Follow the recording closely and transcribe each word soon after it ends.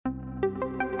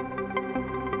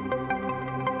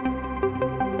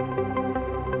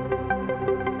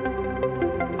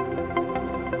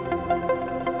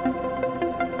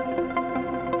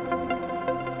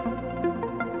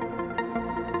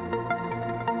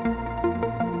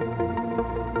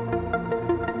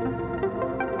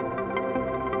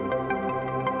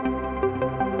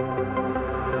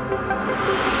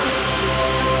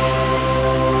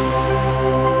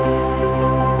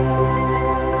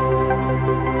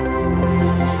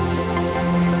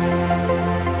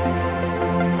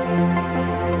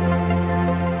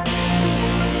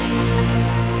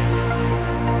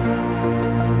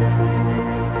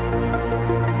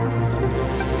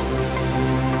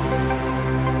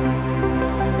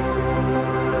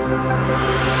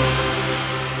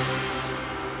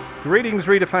Greetings,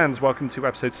 reader fans. Welcome to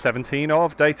episode 17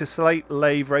 of Data Slate,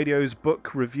 Lave Radio's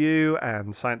book review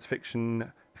and science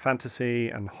fiction, fantasy,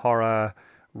 and horror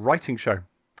writing show.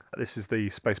 This is the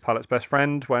space pilot's best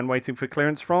friend when waiting for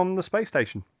clearance from the space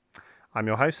station. I'm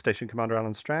your host, Station Commander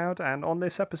Alan Stroud, and on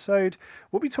this episode,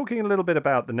 we'll be talking a little bit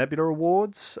about the Nebula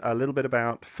Awards, a little bit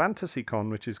about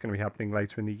FantasyCon, which is going to be happening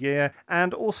later in the year,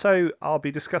 and also I'll be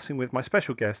discussing with my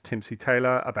special guest, Tim C.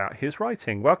 Taylor, about his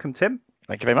writing. Welcome, Tim.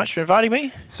 Thank you very much for inviting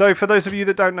me. So for those of you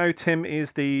that don't know, Tim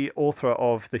is the author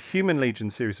of the Human Legion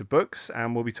series of books,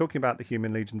 and we'll be talking about the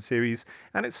Human Legion series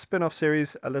and its spin-off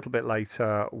series a little bit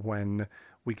later when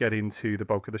we get into the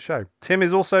bulk of the show. Tim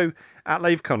is also at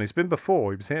LaveCon. He's been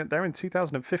before. He was here there in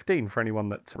 2015 for anyone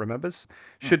that remembers.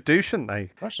 Should do, shouldn't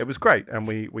they? Nice. It was great, and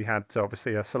we had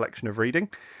obviously a selection of reading.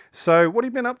 So what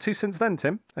have you been up to since then,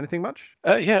 Tim? Anything much?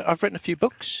 Yeah, I've written a few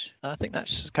books. I think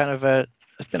that's kind of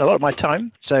it's been a lot of my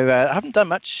time. So I haven't done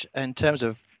much in terms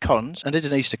of cons. I did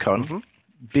an Easter con.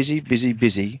 Mm-hmm.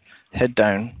 Busy, head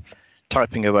down,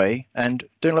 typing away, and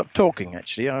doing a lot of talking.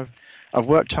 Actually, I've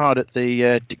worked hard at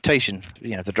the dictation,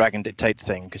 the Dragon Dictate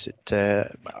thing, because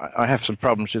I have some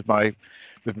problems with my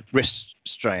wrist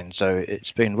strain. So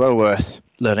it's been well worth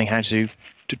learning how to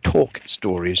talk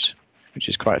stories, which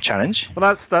is quite a challenge.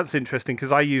 Well, that's interesting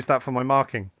because I use that for my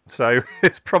marking. So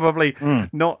it's probably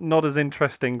not as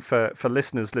interesting for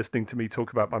listeners listening to me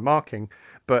talk about my marking.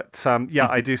 But yeah,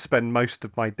 I do spend most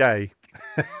of my day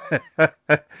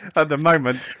at the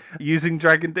moment using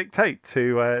Dragon Dictate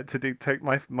to dictate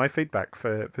my feedback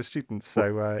for students.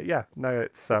 So yeah, no,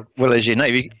 it's well, as you know,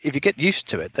 if you get used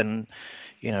to it, then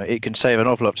it can save an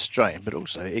awful lot of strain, but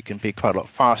also it can be quite a lot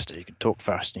faster. You can talk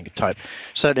faster and you can type.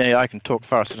 Certainly I can talk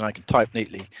faster than I can type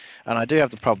neatly, and I do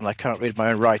have the problem I can't read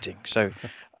my own writing, so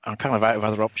I'm kind of out of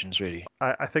other options really.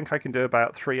 I think I can do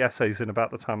about 3 essays in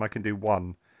about the time I can do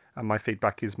one. And my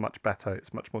feedback is much better.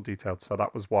 It's much more detailed. So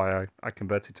that was why I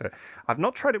converted to it. I've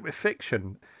not tried it with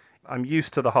fiction. I'm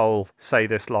used to the whole say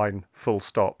this line, full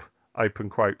stop, open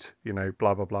quote,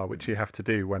 blah, blah, blah, which you have to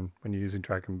do when you're using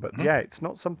Dragon. But yeah, it's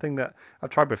not something that I've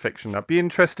tried with fiction. I'd be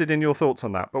interested in your thoughts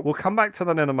on that. But we'll come back to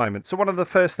that in a moment. So one of the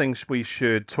first things we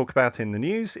should talk about in the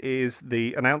news is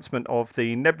the announcement of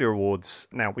the Nebula Awards.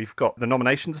 Now, we've got the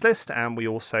nominations list and we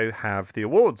also have the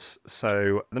awards.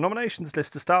 So the nominations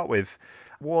list to start with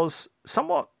was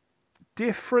somewhat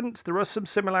different. There are some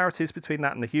similarities between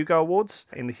that and the Hugo Awards.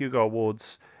 In the Hugo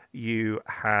Awards, you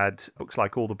had books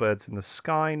like All the Birds in the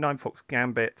Sky, Nine Fox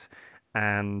Gambit,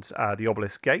 and The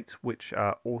Obelisk Gate, which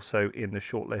are also in the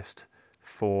shortlist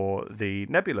for the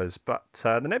Nebulas. But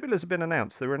the Nebulas have been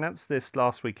announced. They were announced this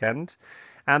last weekend.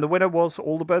 And the winner was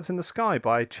All the Birds in the Sky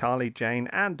by Charlie Jane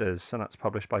Anders, and that's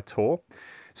published by Tor.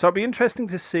 So it'll be interesting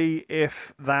to see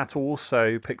if that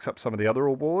also picks up some of the other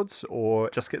awards or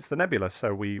just gets the Nebula,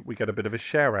 so we get a bit of a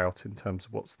share out in terms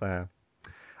of what's there.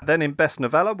 Then in Best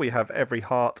Novella, we have Every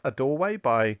Heart a Doorway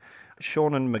by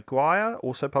Seanan McGuire,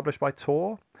 also published by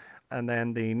Tor. And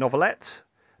then the novelette,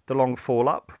 The Long Fall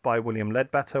Up by William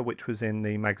Ledbetter, which was in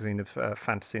the magazine of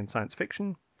fantasy and science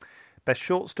fiction. Best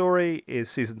Short Story is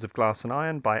Seasons of Glass and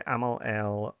Iron by Amal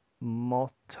El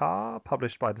Motar,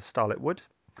 published by The Starlit Wood.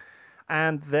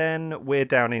 And then we're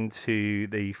down into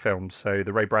the films. So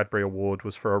the Ray Bradbury Award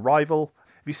was for Arrival.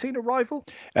 Have you seen Arrival?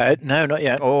 No, not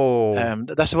yet. Oh,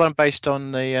 that's the one based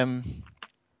on the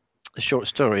short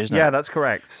story, isn't it? Yeah, that's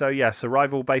correct. So yes,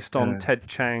 Arrival based on Ted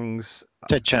Chiang's.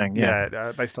 Ted Chiang,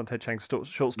 yeah. Based on Ted Chiang's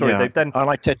short story. Yeah, I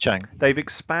like Ted Chiang. They've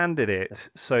expanded it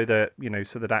so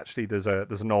that actually there's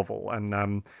a novel,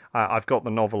 and I've got the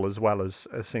novel as well as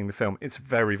seeing the film. It's a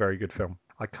very, very good film.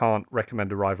 I can't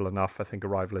recommend Arrival enough. I think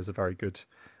Arrival is a very good.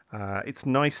 It's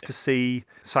nice to see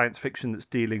science fiction that's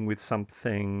dealing with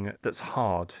something that's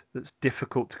hard, that's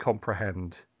difficult to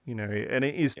comprehend, and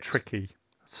it is tricky.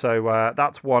 So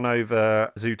that's won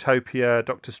over Zootopia,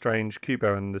 Doctor Strange,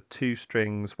 Kubo and the Two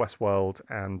Strings, Westworld,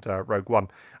 and Rogue One.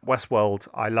 Westworld,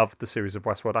 I loved the series of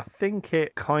Westworld. I think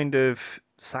it kind of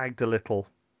sagged a little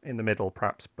in the middle,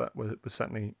 perhaps, but was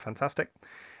certainly fantastic.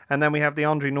 And then we have the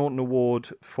Andre Norton Award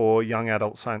for Young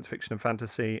Adult Science Fiction and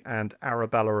Fantasy and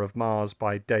Arabella of Mars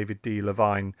by David D.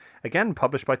 Levine. Again,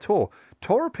 published by Tor.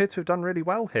 Tor appear to have done really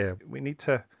well here. We need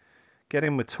to get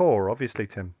in with Tor, obviously,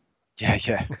 Tim.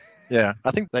 Yeah. Yeah,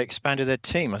 I think they expanded their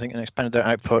team. I think they expanded their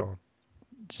output. Sure.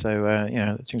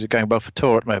 So, things are going well for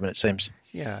Tor at the moment, it seems.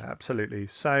 Yeah, absolutely.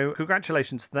 So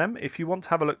congratulations to them. If you want to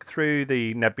have a look through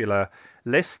the Nebula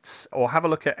lists or have a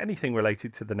look at anything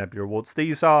related to the Nebula Awards,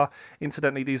 these are not,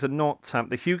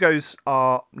 the Hugos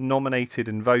are nominated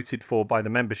and voted for by the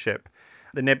membership.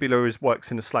 The Nebula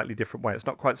works in a slightly different way. It's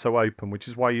not quite so open, which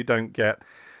is why you don't get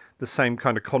the same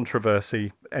kind of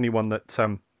controversy. Anyone that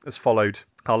has followed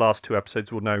our last two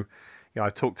episodes will know. I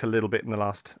talked a little bit in the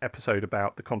last episode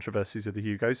about the controversies of the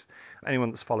Hugos.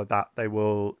 Anyone that's followed that, they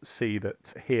will see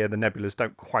that here the Nebulas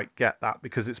don't quite get that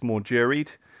because it's more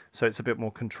juried, so it's a bit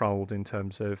more controlled in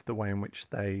terms of the way in which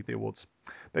the awards.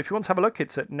 But if you want to have a look,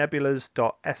 it's at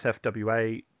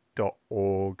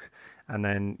nebulas.sfwa.org, and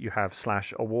then you have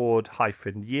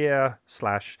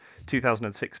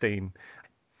 /award-year/2016.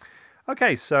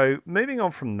 Okay, so moving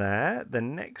on from there, the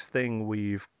next thing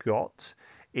we've got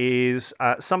is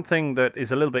something that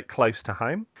is a little bit close to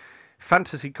home.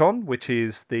 FantasyCon, which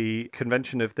is the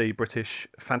convention of the British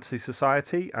Fantasy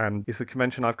Society, and is the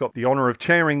convention I've got the honour of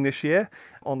chairing this year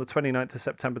on the 29th of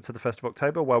September to the 1st of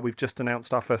October, where we've just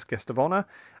announced our first guest of honour.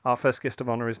 Our first guest of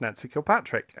honour is Nancy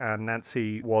Kilpatrick, and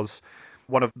Nancy was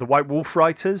one of the White Wolf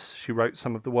writers. She wrote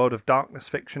some of the World of Darkness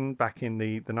fiction back in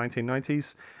the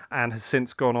 1990s, and has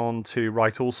since gone on to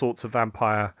write all sorts of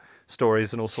vampire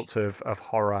stories and all sorts of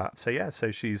horror.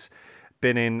 So she's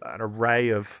been in an array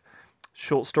of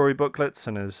short story booklets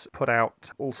and has put out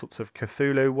all sorts of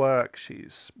Cthulhu work.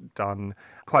 She's done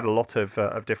quite a lot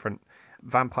of different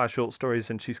vampire short stories,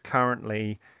 and she's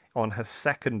currently on her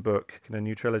second book in a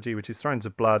new trilogy, which is Thrones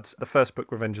of Blood. The first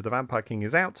book, Revenge of the Vampire King,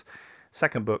 is out.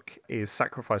 Second book is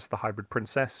Sacrifice of the Hybrid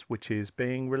Princess, which is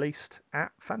being released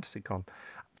at FantasyCon.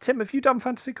 Tim, have you done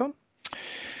FantasyCon?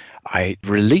 I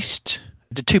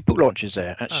did two book launches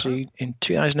there actually in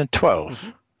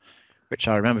 2012, which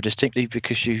I remember distinctly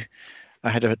because I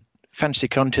had a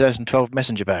FantasyCon 2012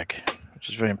 messenger bag, which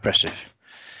is very impressive.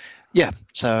 Yeah,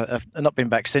 so I've not been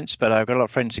back since, but I've got a lot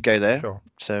of friends who go there. Sure.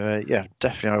 So yeah,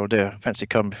 definitely I will do a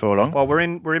FantasyCon before long. Well, we're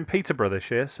in Peterborough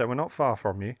this year, so we're not far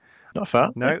from you. Not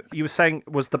far. No, yeah. You were saying,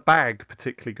 was the bag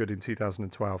particularly good in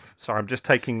 2012? Sorry, I'm just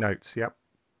taking notes. Yep.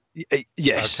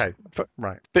 Yes. Okay.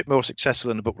 Right. A bit more successful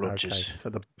than the book launches.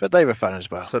 Okay. But they were fun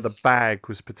as well. So the bag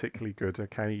was particularly good.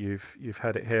 Okay, you've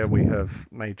heard it here. We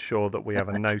have made sure that we have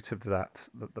a note of that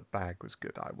the bag was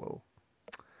good.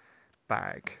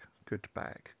 Good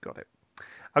bag. Got it.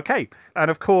 Okay,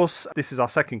 and of course, this is our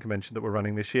second convention that we're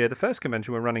running this year. The first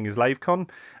convention we're running is LaveCon.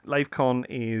 LaveCon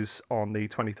is on the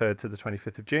 23rd to the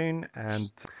 25th of June, and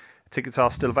tickets are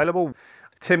still available.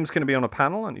 Tim's going to be on a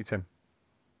panel, aren't you, Tim?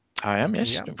 I am,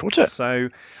 yes. Looking forward to it. So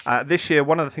this year,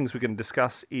 one of the things we're going to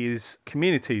discuss is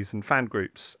communities and fan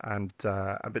groups and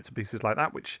bits and pieces like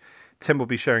that, which Tim will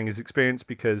be sharing his experience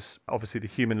because obviously the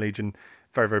Human Legion,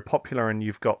 very, very popular, and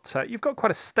you've got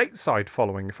quite a stateside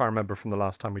following, if I remember from the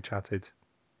last time we chatted.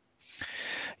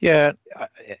 Yeah,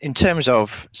 in terms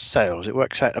of sales, it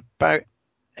works out about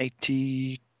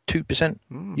 82%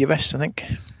 US, I think.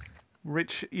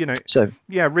 Which,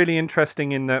 really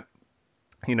interesting in that,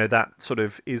 that sort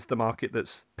of is the market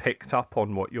that's picked up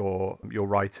on what you're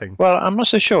writing. Well, I'm not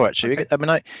so sure, actually. Okay. I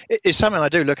mean, it's something I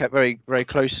do look at very, very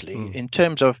closely. In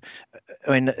terms of,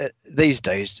 these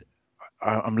days,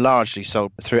 I'm largely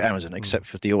sold through Amazon, except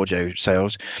for the audio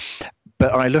sales.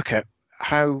 But I look at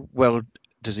how well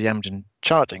does the Amazon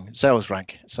charting sales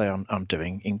rank say I'm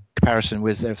doing in comparison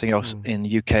with everything else in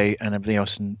the UK and everything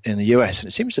else in the US, and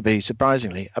it seems to be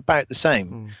surprisingly about the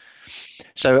same.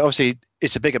 So obviously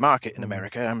it's a bigger market in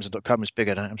America. Amazon.com is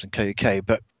bigger than Amazon UK,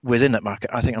 but within that market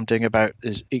I think I'm doing about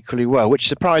as equally well, which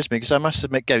surprised me because I must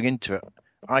admit going into it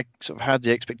I sort of had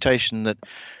the expectation that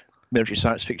military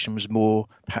science fiction was more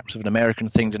perhaps of an American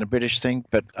thing than a British thing,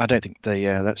 but I don't think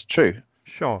that's true.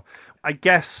 Sure. I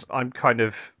guess I'm kind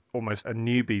of almost a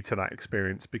newbie to that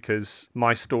experience because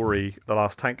my story, The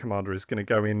Last Tank Commander, is going to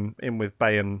go in with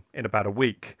Bayon in about a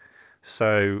week.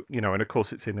 So, and of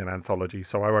course it's in an anthology,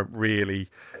 so I won't really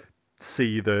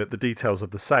see the details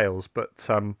of the sales, but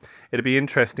it'd be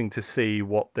interesting to see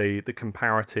what the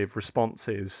comparative response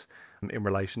is in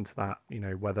relation to that,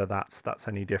 whether that's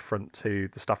any different to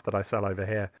the stuff that I sell over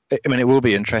here. I mean, it will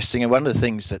be interesting, and one of the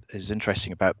things that is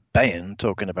interesting about Bayon,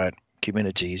 talking about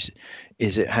communities,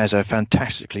 is it has a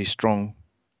fantastically strong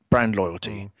brand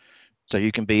loyalty. So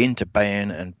you can be into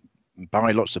Bayon and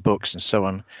buy lots of books and so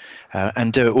on,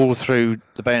 and do it all through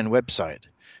the Bayon website.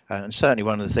 And certainly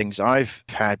one of the things I've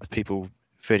had people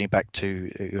feeding back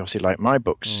to, obviously like my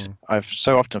books, I've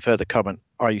so often heard the comment,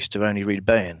 I used to only read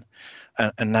Bayon,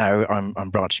 and now I'm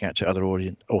branching out to other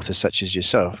authors such as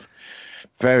yourself.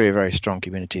 Very, very strong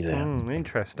community there.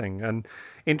 Interesting, and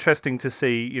interesting to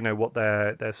see, what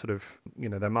their sort of,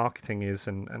 their marketing is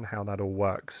and how that all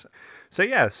works. So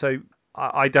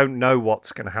I don't know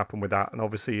what's going to happen with that, and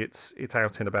obviously it's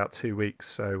out in about 2 weeks,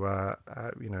 so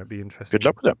it'd be interesting. Good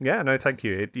luck with it. Yeah, no, thank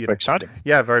you. Very exciting.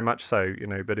 Yeah, very much so.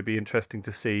 But it'd be interesting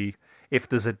to see if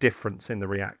there's a difference in the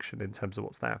reaction in terms of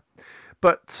what's there.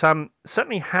 But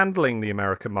certainly handling the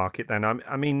American market then,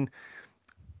 I mean,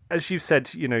 as you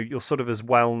said, you're sort of as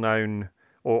well known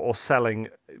or selling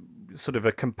sort of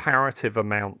a comparative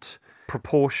amount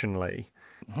proportionally.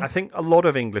 I think a lot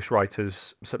of English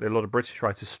writers, certainly a lot of British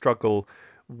writers, struggle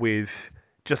with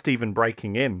just even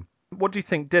breaking in. What do you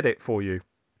think did it for you?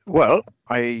 Well,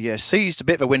 I seized a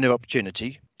bit of a window of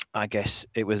opportunity. I guess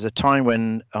it was a time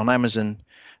when on Amazon,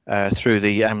 through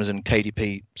the Amazon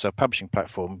KDP self-publishing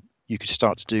platform, you could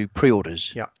start to do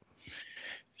pre-orders. Yeah.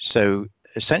 So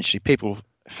essentially, people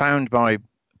found my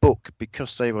book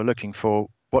because they were looking for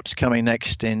what's coming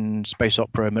next in space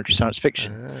opera and military science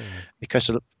fiction. Because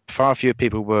far fewer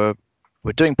people were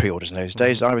doing pre-orders in those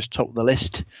days. I was top of the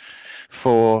list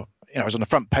for, I was on the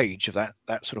front page of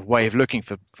that sort of way of looking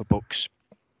for books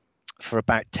for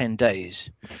about 10 days.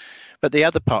 But the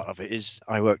other part of it is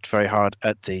I worked very hard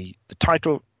at the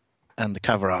title and the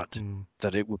cover art,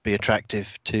 that it would be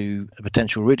attractive to a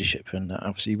potential readership, and that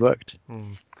obviously worked.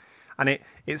 And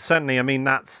it certainly, I mean,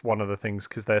 that's one of the things,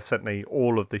 because there's certainly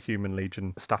all of the Human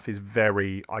Legion stuff is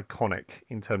very iconic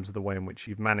in terms of the way in which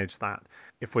you've managed that.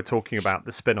 If we're talking about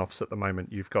the spin-offs at the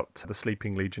moment, you've got the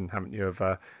Sleeping Legion, haven't you, of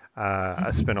a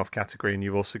spin-off category, and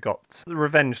you've also got the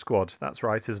Revenge Squad. That's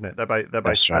right, isn't it? They're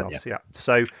both spin-offs, right, yeah.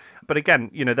 So, but again,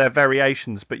 they're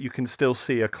variations, but you can still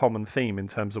see a common theme in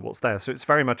terms of what's there. So it's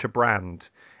very much a brand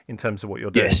in terms of what you're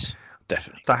doing. Yes,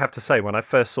 definitely. I have to say, when I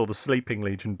first saw the Sleeping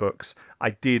Legion books, I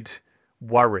did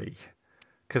worry,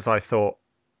 because I thought,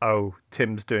 oh,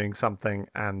 Tim's doing something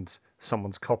and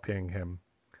someone's copying him.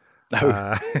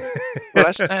 Well,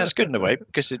 that's good in a way,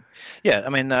 because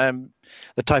the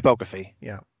typography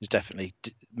is definitely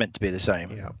meant to be the same.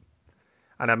 Yeah.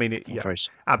 And I mean,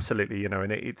 absolutely,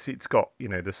 and it's got,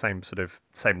 the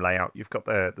same layout. You've got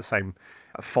the same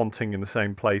fonting in the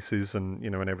same places, and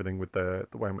and everything with the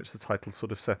way in which the title's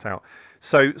sort of set out.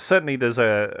 So certainly there's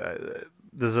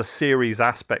a series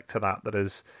aspect to that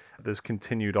has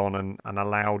continued on and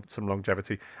allowed some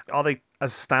longevity. Are they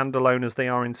as standalone as they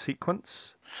are in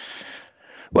sequence?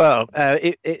 Well,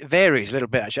 it varies a little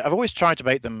bit, actually. I've always tried to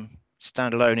make them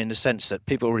standalone in the sense that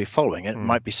people are already following it. It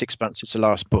might be 6 months since the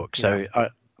last book, so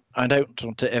I don't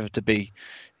want it ever to be,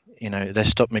 they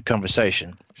stop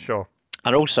mid-conversation. Sure.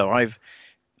 And also, I've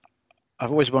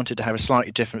always wanted to have a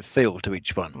slightly different feel to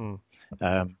each one.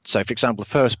 So, for example, the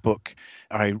first book,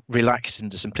 I relaxed in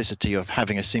the simplicity of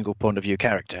having a single point of view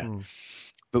character,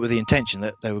 but with the intention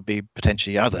that there would be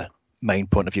potentially other main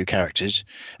point of view characters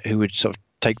who would sort of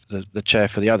take the chair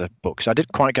for the other books. I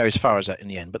didn't quite go as far as that in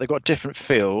the end, but they've got a different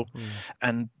feel,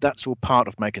 and that's all part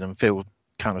of making them feel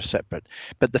kind of separate.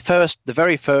 But the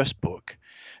very first book,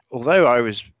 although I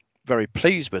was very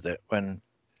pleased with it when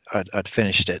I'd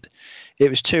finished it, it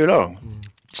was too long.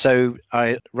 So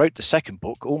I wrote the second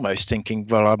book almost thinking,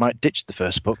 well, I might ditch the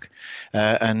first book,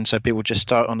 and so people just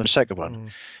start on the second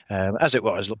one. As it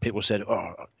was, people said,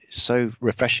 oh, it's so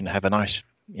refreshing to have a nice,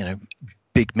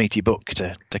 big meaty book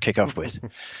to kick off with.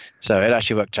 So it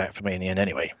actually worked out for me in the end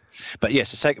anyway. But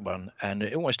yes, the second one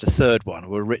and almost the third one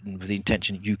were written with the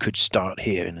intention you could start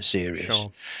here in the series,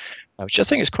 which I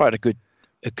think is quite a good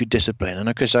discipline. And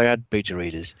because I had beta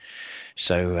readers,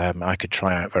 so I could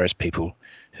try out various people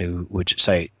who would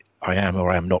say I am or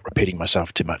I am not repeating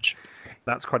myself too much.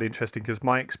 That's quite interesting, because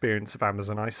my experience of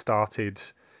Amazon, I started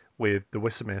with the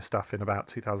Wissemere stuff in about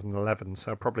 2011,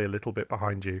 so probably a little bit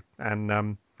behind you.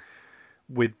 And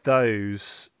with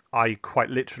those, I quite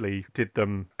literally did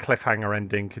them cliffhanger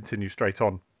ending, continue straight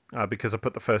on, because I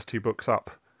put the first two books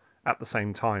up at the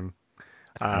same time.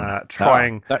 That's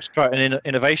quite an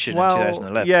innovation in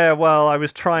 2011. Yeah, well, I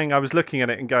was looking at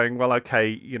it and going, well,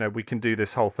 okay, we can do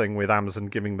this whole thing with Amazon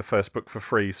giving the first book for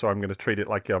free, so I'm going to treat it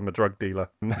like I'm a drug dealer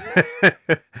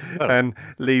and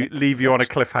leave you on a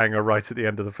cliffhanger right at the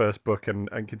end of the first book and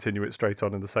continue it straight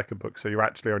on in the second book. So you're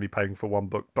actually only paying for one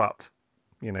book, but,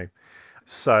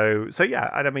 So yeah,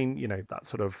 and I mean, that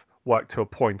sort of worked to a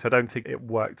point. I don't think it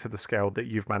worked to the scale that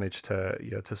you've managed to,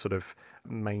 to sort of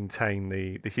maintain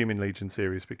the Human Legion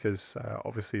series, because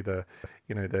obviously the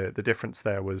difference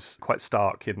there was quite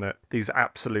stark in that these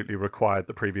absolutely required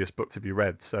the previous book to be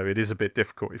read. So it is a bit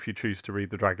difficult if you choose to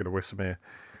read The Dragon of Wissemere.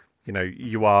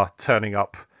 You are turning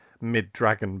up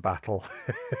mid-dragon battle,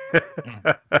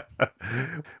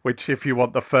 which if you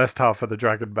want the first half of the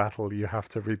dragon battle, you have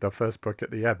to read the first book at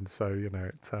the end. So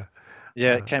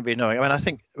it can be annoying. I mean, I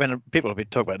think when people have been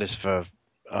talking about this for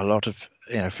a lot of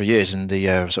for years in the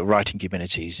sort of writing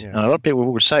communities, and a lot of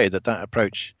people would say that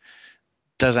approach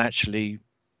does actually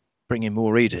bring in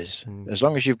more readers, as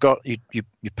long as you've got you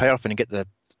pay off and you get the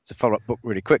follow-up book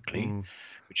really quickly,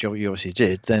 which you obviously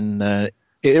did. Then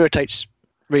it irritates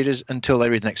readers until they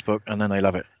read the next book, and then they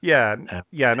love it. Yeah,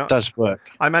 yeah, It does work.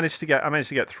 I managed to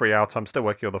get 3 out. I'm still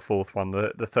working on the fourth one.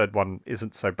 The third one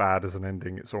isn't so bad as an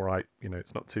ending. It's all right.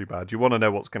 It's not too bad. You want to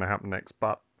know what's going to happen next,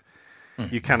 but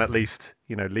you can at least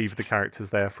leave the characters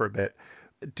there for a bit.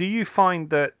 Do you find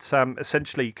that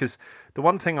essentially, because the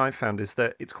one thing I've found is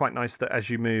that it's quite nice that as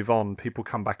you move on, people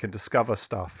come back and discover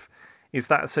stuff. Is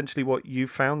that essentially what you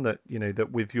found, that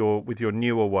that with your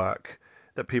newer work,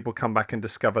 that people come back and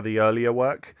discover the earlier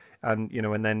work, and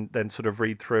and then sort of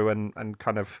read through and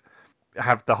kind of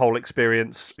have the whole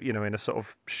experience in a sort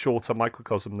of shorter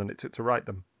microcosm than it took to write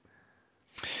them?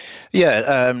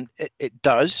 Yeah, it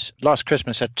does. Last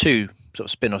Christmas had 2 sort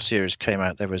of spin-off series came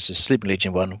out. There was a Sleeping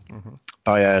Legion one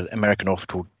by an American author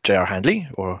called J.R. Handley,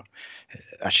 or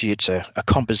actually it's a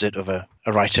composite of a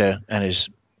writer and his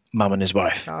mum and his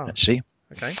wife, actually.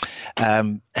 Okay.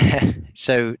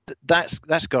 So that's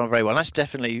gone very well. That's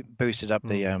definitely boosted up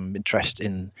the interest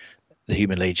in the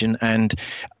Human Legion, and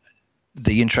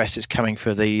the interest is coming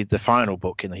for the final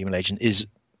book in the Human Legion is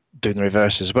doing the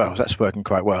reverse as well. So that's working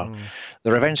quite well.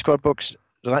 The Revenge Squad books,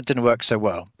 that didn't work so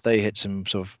well. They hit some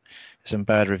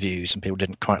bad reviews, and people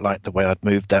didn't quite like the way I'd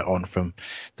moved that on from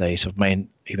the sort of main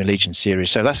Human Legion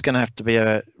series. So that's going to have to be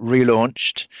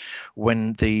relaunched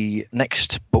when the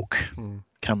next book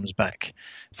comes back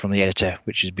from the editor,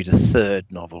 which would be the 3rd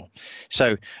novel.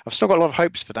 So I've still got a lot of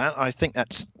hopes for that. I think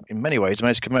that's in many ways the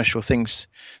most commercial things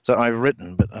that I've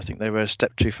written, but I think they were a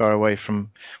step too far away from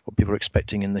what people were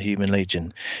expecting in the Human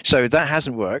Legion. So that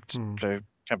hasn't worked. So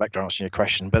come back to answering your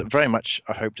question, but very much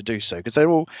I hope to do so, because they're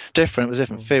all different with a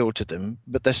different feel to them,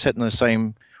 but they're set in the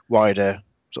same wider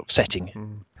sort of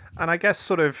setting. And I guess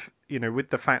sort of with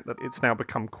the fact that it's now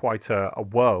become quite a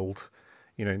world,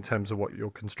 in terms of what you're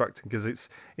constructing, because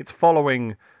it's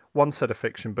following one set of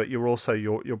fiction, but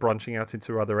you're branching out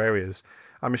into other areas.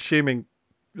 I'm assuming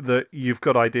that you've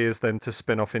got ideas then to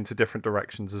spin off into different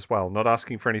directions as well. Not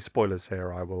asking for any spoilers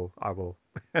here. I will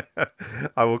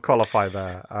I will qualify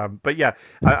there. But yeah,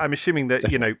 I'm assuming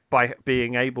that by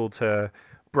being able to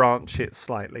branch it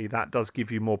slightly, that does give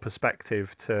you more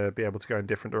perspective to be able to go in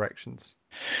different directions.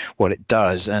 Well, it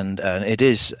does, and it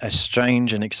is a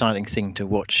strange and exciting thing to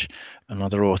watch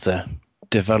another author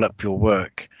develop your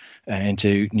work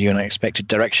into new and unexpected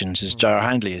directions, as J.R.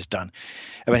 Handley has done.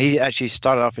 I mean, he actually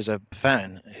started off as a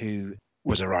fan who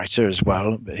was a writer as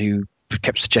well, but who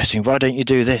kept suggesting, why don't you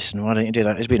do this and why don't you do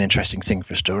that? It's been an interesting thing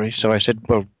for a story. So I said,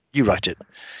 well, you write it.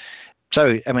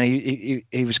 So, I mean,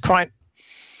 he was quite,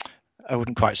 I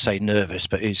wouldn't quite say nervous,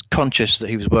 but he's conscious that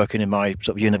he was working in my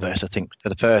sort of universe, I think, for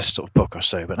the first sort of book or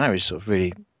so. But now he's sort of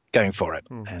really going for it.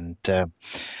 And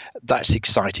that's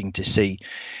exciting to see.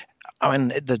 I mean,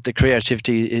 the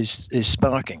creativity is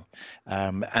sparking.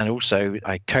 And also,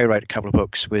 I co-wrote a couple of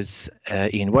books with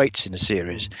Ian Waits in the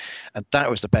series. And that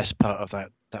was the best part of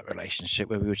that relationship,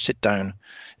 where we would sit down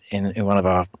in one of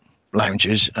our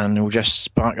lounges and we'll just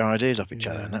spark ideas off each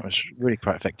other, and that was really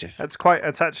quite effective.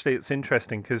 It's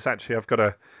interesting, because actually I've got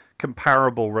a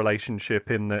comparable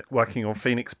relationship in that working on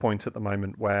Phoenix Point at the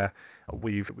moment, where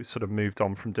we sort of moved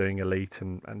on from doing Elite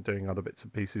and doing other bits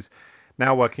and pieces.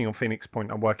 Now working on Phoenix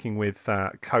Point, I'm working with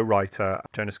co-writer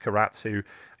Jonas Karatz, who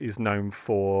is known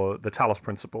for the Talos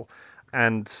Principle,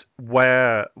 and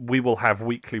where we will have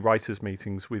weekly writers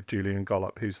meetings with Julian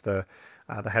Gollop, who's the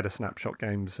head of Snapshot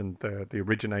Games and the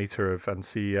originator of and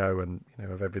CEO and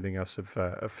of everything else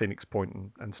of Phoenix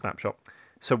Point and Snapshot.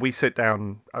 So we sit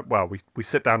down. We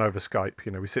sit down over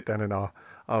Skype. We sit down in our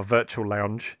virtual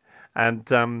lounge,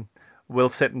 and we'll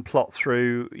sit and plot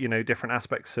through different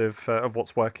aspects of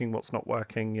what's working, what's not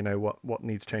working. What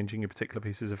needs changing in particular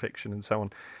pieces of fiction and so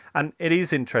on. And it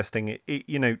is interesting.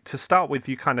 To start with,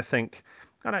 you kind of think,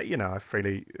 and I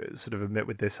freely sort of admit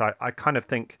with this, I kind of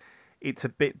think it's a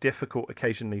bit difficult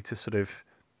occasionally to sort of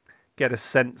get a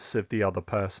sense of the other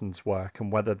person's work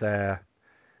and whether they're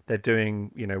doing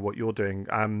what you're doing.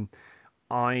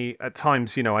 I at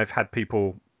times I've had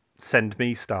people send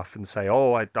me stuff and say,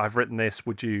 oh, I've written this,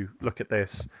 would you look at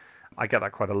this? I get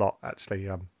that quite a lot, actually.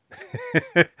 Don't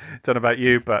know about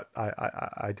you, but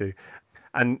I do.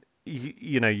 And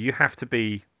you have to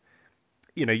be,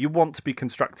 you want to be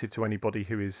constructive to anybody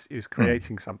who is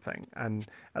creating something, and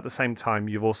at the same time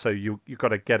you've got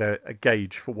to get a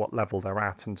gauge for what level they're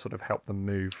at and sort of help them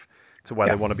move to where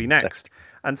they want to be next.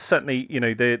 And certainly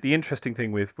the interesting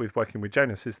thing with working with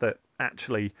Jonas is that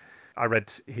actually I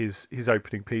read his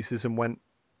opening pieces and went,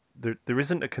 there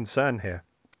isn't a concern here.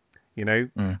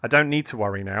 I don't need to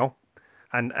worry now.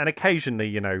 And occasionally,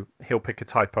 he'll pick a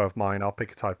typo of mine, I'll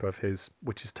pick a typo of his,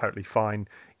 which is totally fine.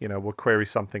 We'll query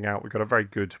something out. We've got a very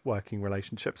good working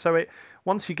relationship. So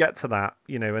once you get to that,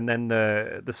 and then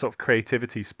the sort of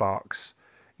creativity sparks,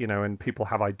 and people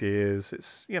have ideas,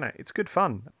 it's good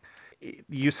fun.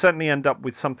 You certainly end up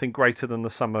with something greater than the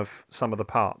sum of the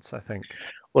parts, I think.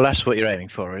 Well, that's what you're aiming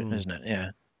for, isn't it?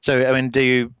 Yeah. So, I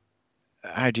mean,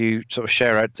 how do you sort of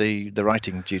share out the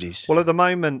writing duties? Well, at the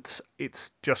moment, it's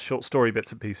just short story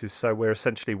bits and pieces. So we're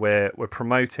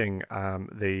promoting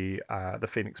the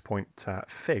Phoenix Point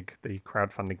FIG, the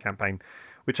crowdfunding campaign,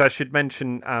 which I should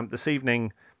mention this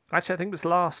evening. Actually, I think it was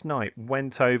last night.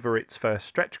 Went over its first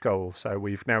stretch goal. So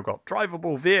we've now got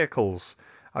drivable vehicles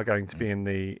are going to be in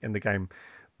the game.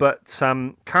 But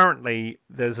currently,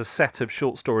 there's a set of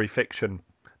short story fiction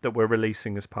that we're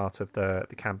releasing as part of the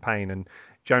campaign, and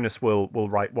Jonas will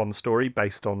write one story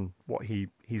based on what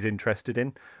he's interested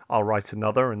in. I'll write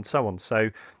another, and so on.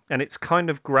 So, and it's kind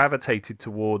of gravitated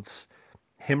towards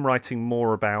him writing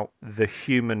more about the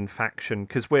human faction,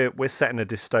 because we're set in a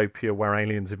dystopia where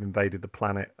aliens have invaded the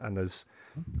planet, and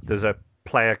there's a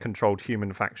player-controlled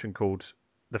human faction called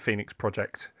the Phoenix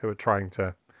Project who are trying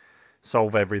to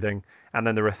solve everything, and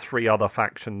then there are 3 other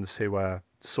factions who are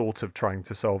sort of trying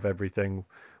to solve everything.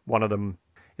 One of them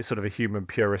is sort of a human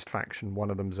purist faction.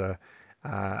 One of them's an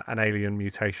alien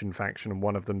mutation faction, and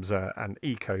one of them's an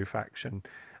eco faction.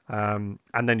 And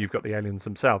then you've got the aliens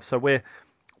themselves. So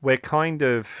we're kind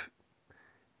of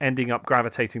ending up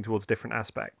gravitating towards different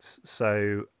aspects.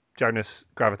 So Jonas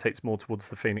gravitates more towards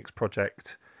the Phoenix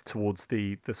Project, towards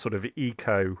the sort of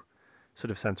eco sort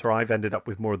of center. I've ended up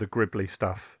with more of the gribbly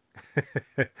stuff.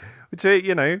 Which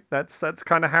that's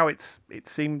kind of how it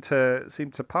seemed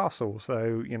to parcel.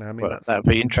 So that'd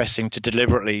be interesting to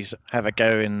deliberately have a go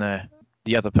in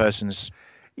the other person's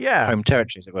home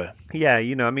territory, as it were. Yeah,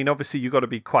 obviously you've got to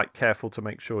be quite careful to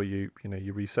make sure you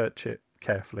research it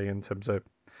carefully in terms of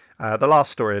the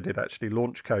last story I did, actually,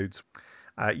 Launch Codes,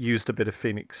 used a bit of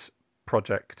Phoenix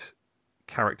Project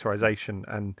characterization,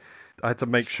 and I had to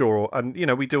make sure, and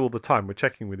we do all the time, we're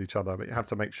checking with each other, but you have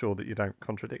to make sure that you don't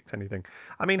contradict anything.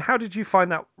 I mean, how did you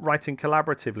find that writing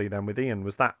collaboratively then with Ian?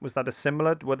 Was that a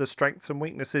similar? Were there strengths and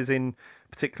weaknesses in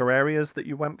particular areas that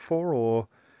you went for, or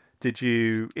did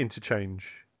you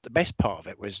interchange? The best part of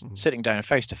it was sitting down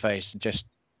face to face and just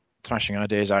thrashing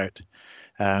ideas out,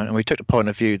 and we took the point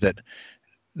of view that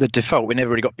the default, we never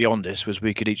really got beyond this, was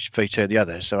we could each veto the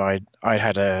other. So I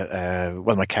had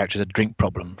one of my characters had a drink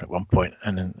problem at one point,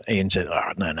 and then Ian said,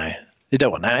 "Oh, no, you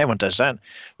don't want that. Everyone does that.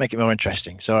 Make it more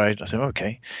interesting." So I said,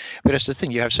 "Okay," but that's the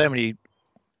thing. You have so many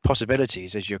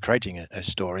possibilities as you're creating a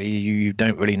story. You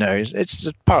don't really know. It's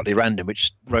partly random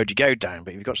which road you go down,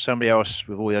 but you've got somebody else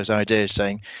with all those ideas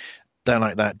saying, "Don't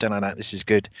like that. Don't like that. This is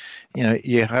good."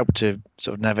 You help to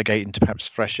sort of navigate into perhaps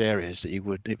fresh areas that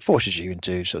it forces you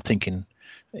into sort of thinking.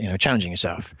 Challenging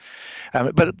yourself.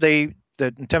 But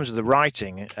in terms of the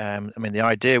writing, I mean, the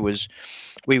idea was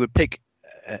we would pick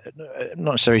not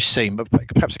necessarily scene, but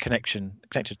perhaps a connected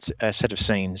set of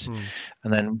scenes,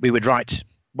 and then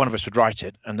one of us would write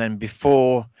it, and then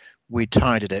before we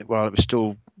tidied it, while it was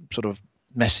still sort of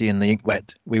messy and the ink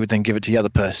wet, we would then give it to the other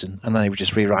person, and they would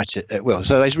just rewrite it at will.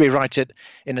 So they rewrite it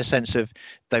in the sense of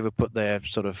they would put their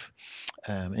sort of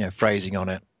phrasing on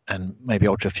it, and maybe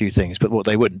alter a few things, but what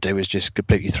they wouldn't do is just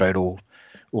completely throw it all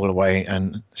away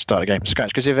and start again from scratch.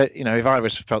 Because if either of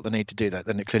us felt the need to do that,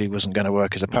 then it clearly wasn't going to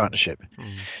work as a partnership.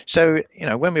 So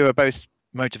when we were both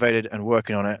motivated and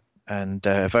working on it and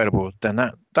available, then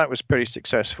that was pretty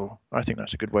successful. I think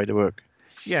that's a good way to work.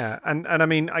 Yeah, and I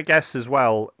mean, I guess as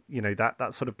well,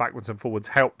 that sort of backwards and forwards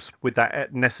helps with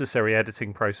that necessary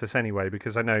editing process anyway,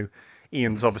 because I know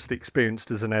Ian's obviously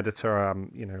experienced as an editor.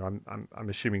 I'm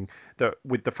assuming that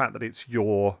with the fact that it's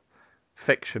your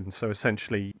fiction, so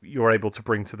essentially you're able to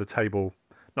bring to the table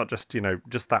not just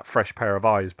just that fresh pair of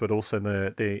eyes, but also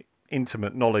the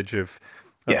intimate knowledge of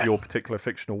your particular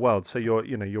fictional world. So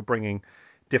you're bringing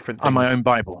different things. I'm my own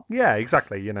Bible. Yeah,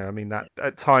 exactly. I mean, that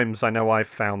at times I know I've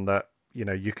found that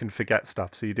you can forget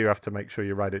stuff, so you do have to make sure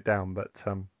you write it down. But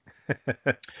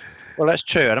well, that's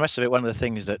true, and I must admit one of the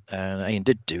things that Ian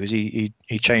did do is he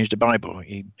changed the Bible.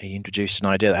 He introduced an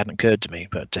idea that hadn't occurred to me,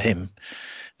 but to him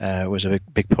was a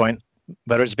big point.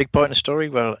 Whether it's a big point in the story,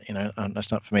 well,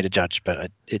 that's not for me to judge,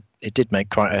 but it did make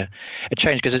quite a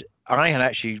change, because I had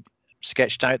actually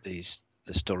sketched out the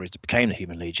stories that became the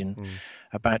Human Legion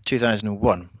about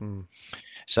 2001.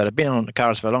 So they'd been on the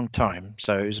cards for a long time.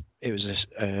 So it was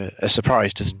a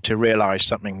surprise to realise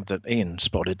something that Ian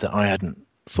spotted that I hadn't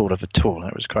thought of at all.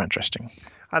 That was quite interesting.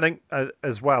 I think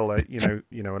as well, a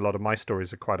lot of my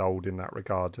stories are quite old in that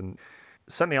regard, and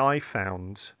certainly I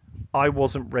found I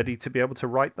wasn't ready to be able to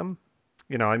write them.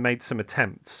 I made some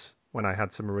attempts when I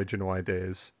had some original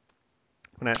ideas,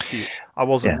 and actually I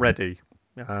wasn't ready.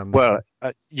 Well,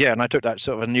 yeah, and I took that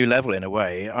sort of a new level in a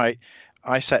way.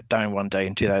 I sat down one day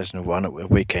in 2001 at a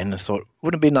weekend and thought,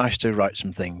 wouldn't it be nice to write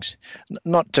some things,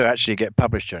 not to actually get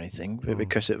published or anything, but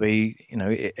because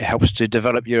it helps to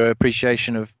develop your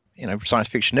appreciation of science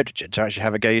fiction literature, to actually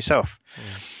have a go yourself.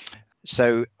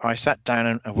 So I sat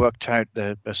down and worked out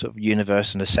a sort of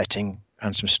universe and a setting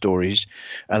and some stories,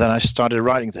 and then I started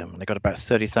writing them, and I got about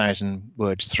 30,000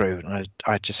 words through, and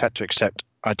I just had to accept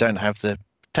I don't have the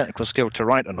technical skill to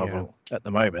write a novel at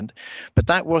the moment. But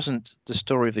that wasn't the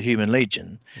story of the Human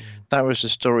Legion. That was the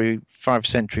story 5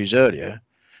 centuries earlier,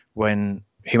 when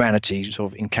humanity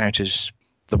sort of encounters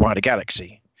the wider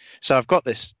galaxy. So I've got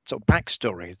this sort of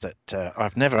backstory that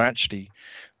I've never actually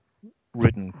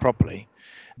written properly,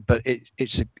 but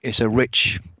it's a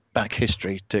rich back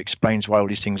history that explains why all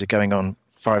these things are going on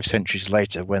 5 centuries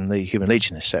later when the Human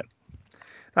Legion is set.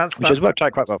 Which has worked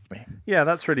out quite well for me. Yeah,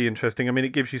 that's really interesting. I mean,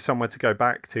 it gives you somewhere to go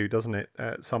back to, doesn't it,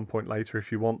 at some point later if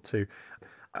you want to.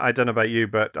 I don't know about you,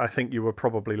 but I think you were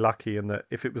probably lucky in that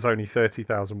if it was only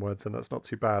 30,000 words, then that's not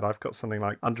too bad. I've got something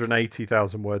like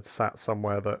 180,000 words sat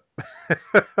somewhere that...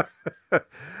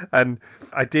 And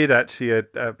I did actually,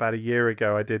 about a year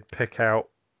ago, I did pick out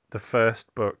the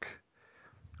first book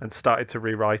and started to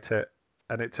rewrite it.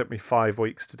 And it took me 5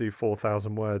 weeks to do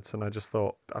 4,000 words, and I just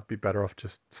thought I'd be better off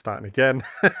just starting again.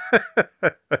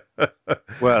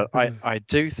 Well, I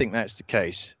do think that's the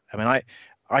case. I mean,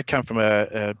 I come from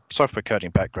a software coding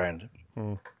background,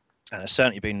 and it's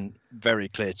certainly been very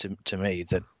clear to me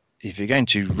that if you're going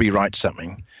to rewrite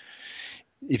something,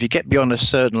 if you get beyond a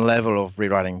certain level of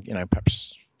rewriting,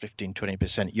 perhaps 15,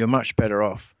 20%, you're much better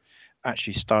off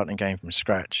actually starting again from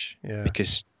scratch,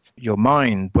 because your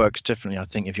mind works differently, I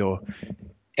think, if you're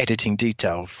editing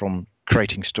detail from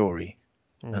creating story.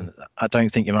 And I don't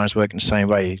think your mind's working the same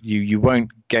way. You won't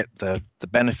get the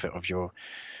benefit of your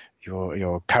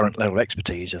current level of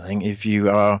expertise, I think, if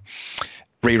you are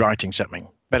rewriting something.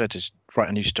 Better to write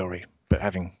a new story, but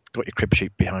having got your crib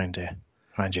sheet behind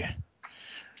you.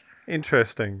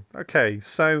 Interesting. Okay,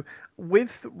 so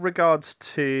with regards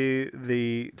to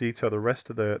the detail, the rest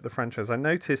of the franchise, I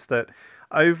noticed that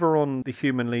over on the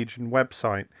Human Legion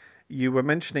website, you were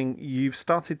mentioning you've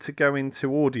started to go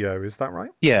into audio. Is that right?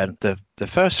 Yeah, the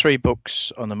first 3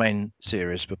 books on the main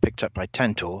series were picked up by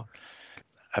Tantor.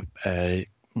 I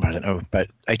don't know, about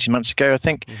 18 months ago, I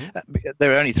think. There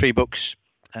were only 3 books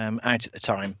out at the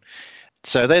time,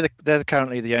 so they're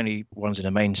currently the only ones in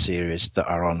the main series that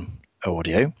are on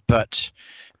audio. But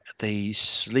the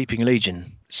Sleeping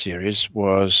Legion series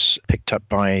was picked up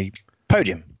by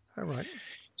Podium. Oh, right.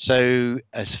 So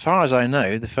as far as I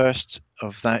know, the first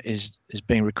of that is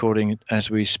being recorded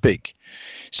as we speak.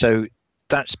 So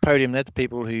that's Podium. They're the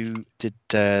people who did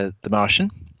The Martian.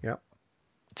 Yeah.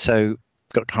 So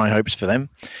got high hopes for them.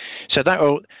 So that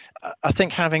will, I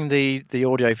think, having the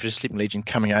audio for the Sleeping Legion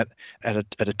coming out at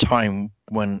a time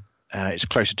when it's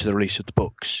closer to the release of the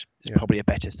books is probably a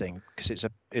better thing, because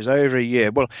it's over a year.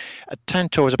 Well,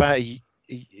 Tantor was about a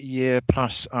year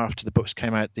plus after the books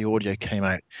came out, the audio came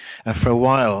out, and for a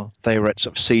while they were at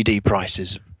sort of CD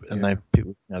prices, and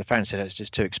the fans said it's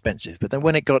just too expensive. But then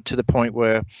when it got to the point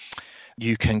where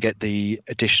you can get the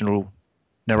additional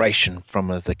narration from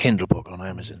the Kindle book on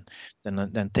Amazon,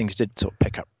 then things did sort of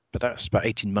pick up. But that was about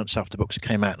 18 months after the books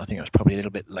came out, and I think it was probably a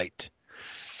little bit late.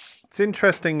 It's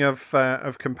interesting of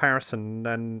comparison,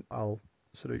 and I'll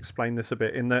sort of explain this a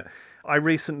bit, in that I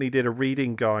recently did a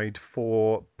reading guide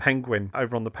for Penguin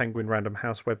over on the Penguin Random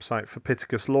House website for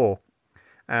Pittacus Law.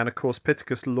 And of course,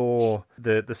 Pittacus Law,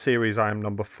 the series I Am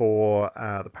Number 4,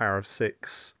 The Power of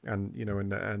Six, and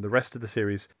and the rest of the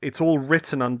series, it's all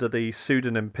written under the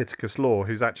pseudonym Pittacus Law,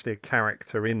 who's actually a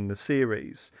character in the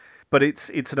series. But it's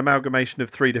an amalgamation of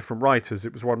 3 different writers.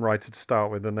 It was one writer to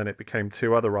start with, and then it became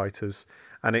 2 other writers.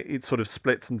 And it sort of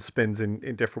splits and spins in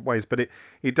different ways. But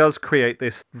it does create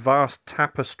this vast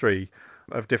tapestry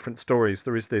of different stories.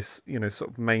 There is this,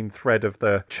 sort of main thread of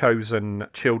the chosen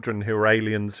children who are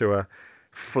aliens, who are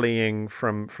fleeing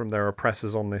from their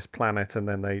oppressors on this planet, and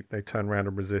then they turn around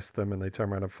and resist them, and they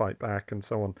turn around and fight back, and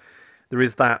so on. There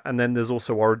is that, and then there's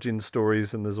also origin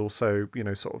stories, and there's also,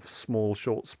 sort of small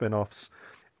short spin-offs.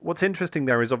 What's interesting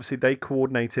there is obviously they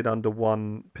coordinated under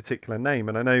one particular name,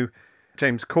 and I know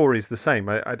James Corey's the same.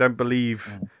 I don't believe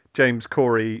James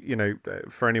Corey,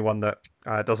 for anyone that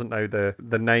doesn't know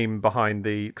the name behind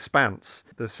The Expanse,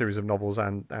 the series of novels,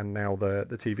 and now the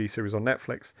TV series on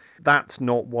Netflix, that's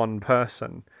not one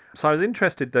person. So I was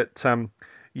interested that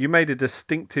you made a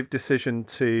distinctive decision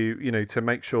to, to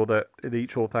make sure that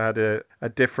each author had a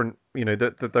different,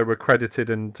 that they were credited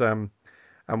and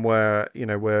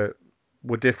were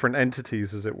different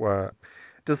entities, as it were.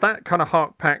 Does that kind of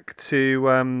hark back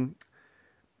to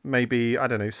maybe, I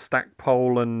don't know,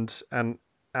 Stackpole and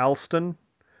Alston,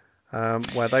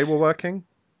 where they were working?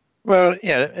 Well,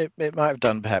 yeah, it might have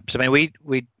done perhaps. I mean,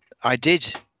 I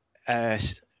did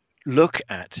look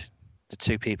at the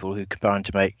two people who combined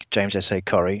to make James S.A.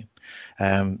 Corrie.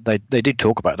 They did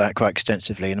talk about that quite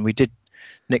extensively, and we did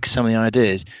nick some of the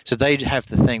ideas. So they have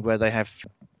the thing where they have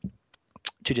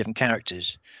two different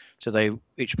characters. So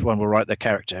each one will write their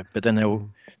character, but then they'll,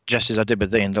 just as I did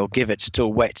with Ian, they'll give it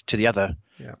still wet to the other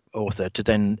author to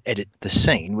then edit the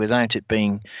scene without it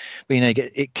being,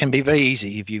 it can be very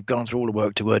easy if you've gone through all the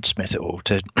work to wordsmith it all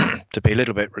to be a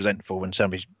little bit resentful when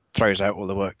somebody throws out all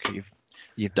the work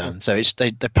you've done. So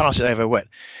they pass it over wet.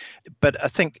 But I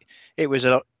think it was a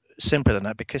lot simpler than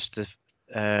that because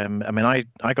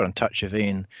I got in touch with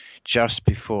Ian just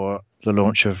before the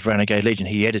launch of Renegade Legion.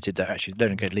 He edited that, actually.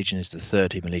 Renegade Legion is the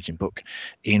third Human Legion book.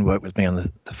 Ian worked with me on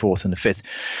the fourth and the fifth.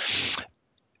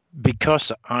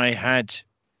 Because I had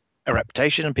a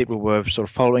reputation and people were sort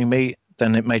of following me,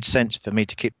 then it made sense for me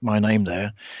to keep my name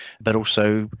there. But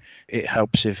also it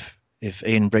helps if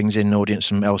Ian brings in an audience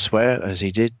from elsewhere, as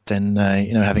he did, then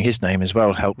having his name as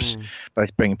well helps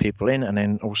both bringing people in and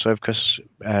then also, of course,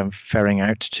 ferrying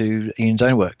out to Ian's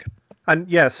own work. And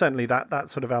yeah, certainly that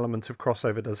sort of element of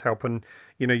crossover does help. And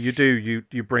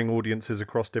you bring audiences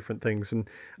across different things. And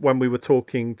when we were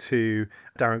talking to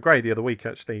Darren Gray the other week,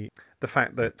 actually, the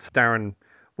fact that Darren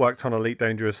worked on Elite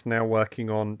Dangerous, now working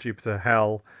on Jupiter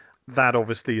Hell, that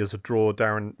obviously is a draw.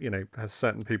 Darren, has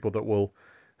certain people that will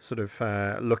sort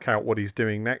of look out what he's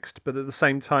doing next. But at the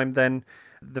same time, then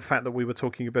the fact that we were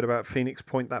talking a bit about Phoenix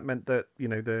Point, that meant that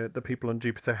the people on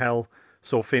Jupiter Hell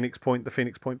saw Phoenix Point, the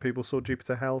Phoenix Point people saw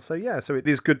Jupiter Hell. So yeah, so it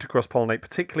is good to cross-pollinate,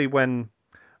 particularly when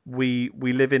we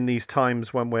live in these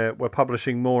times when we're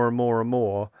publishing more and more and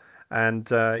more, and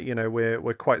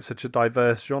we're quite such a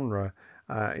diverse genre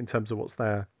in terms of what's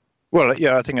there. Well,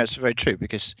 yeah, I think that's very true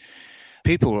because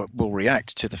people will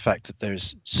react to the fact that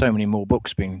there's so many more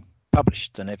books being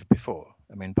published than ever before.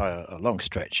 I mean, by a long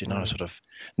stretch in our sort of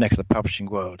neck of the publishing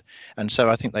world. And so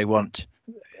I think a lot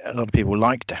of people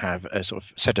like to have a sort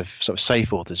of set of sort of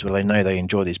safe authors where they know they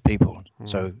enjoy these people.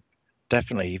 So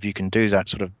definitely, if you can do that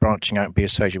sort of branching out and be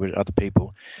associated with other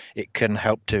people, it can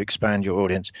help to expand your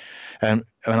audience. And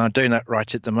I'm doing that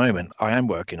right at the moment. I am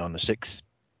working on the 6th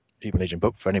Human Legion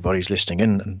book for anybody who's listening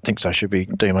in and thinks I should be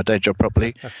doing my day job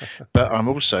properly. But I'm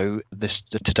also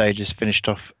today just finished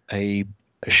off a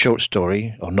short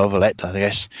story or novelette, I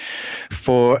guess,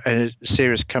 for a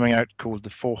series coming out called The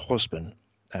Four Horsemen,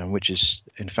 which is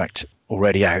in fact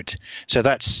already out. So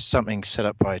that's something set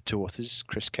up by two authors,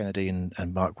 Chris Kennedy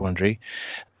and Mark Wandry.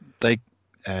 They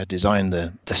designed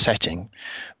the setting,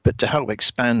 but to help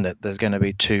expand it, there's going to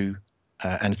be two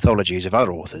anthologies of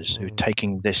other authors who are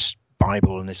taking this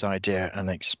Bible and this idea and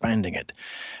expanding it.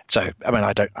 So, I mean,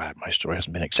 my story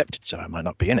hasn't been accepted, so I might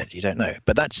not be in it. You don't know,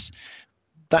 but that's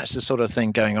the sort of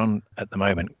thing going on at the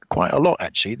moment, quite a lot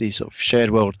actually. These sort of shared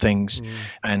world things,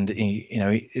 and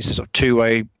it's a sort of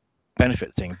two-way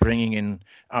benefit thing, bringing in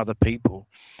other people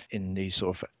in these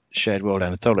sort of shared world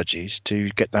anthologies to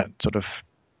get that sort of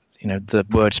the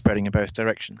word spreading in both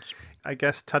directions. I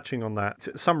guess touching on that,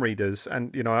 some readers,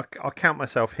 and I'll count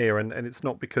myself here, and it's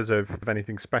not because of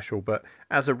anything special, but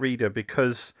as a reader,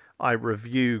 because I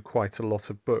review quite a lot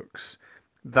of books,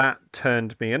 that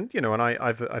turned me, and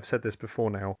I've said this before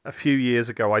now. A few years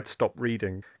ago, I'd stopped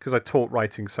reading because I taught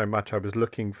writing so much. I was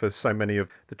looking for so many of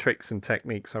the tricks and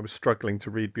techniques. I was struggling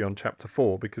to read beyond chapter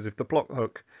 4 because if the plot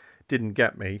hook didn't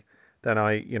get me, then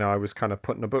I was kind of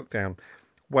putting a book down.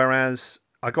 Whereas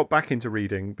I got back into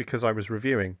reading because I was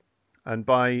reviewing, and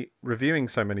by reviewing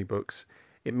so many books,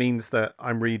 it means that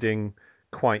I'm reading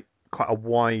quite a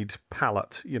wide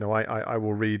palette. I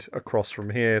will read across from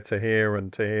here to here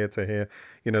and to here to here.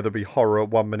 There'll be horror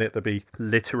 1 minute, there'll be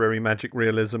literary magic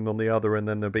realism on the other, and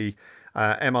then there'll be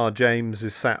M.R. James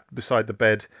is sat beside the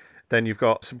bed. Then you've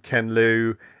got some Ken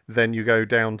Liu. Then you go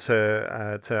down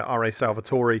to R.A.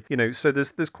 Salvatore. So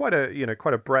there's quite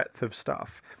a breadth of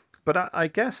stuff. But I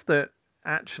guess that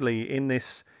actually in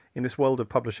this world of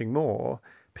publishing more,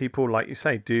 people, like you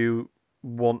say, do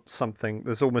want something.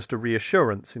 There's almost a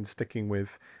reassurance in sticking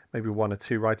with maybe one or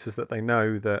two writers that they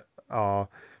know that are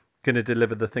going to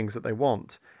deliver the things that they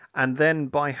want. And then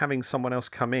by having someone else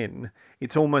come in,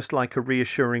 it's almost like a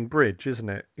reassuring bridge, isn't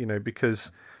it?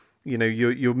 Because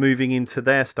you're moving into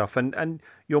their stuff, and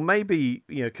you're maybe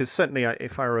because certainly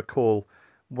if I recall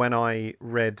when I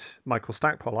read Michael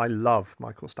Stackpole. I love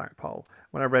Michael Stackpole.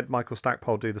 When I read Michael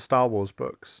Stackpole do the Star Wars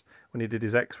books, when he did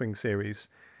his X-Wing series,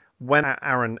 when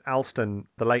Aaron Alston,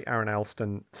 the late Aaron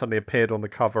Alston, suddenly appeared on the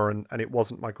cover and it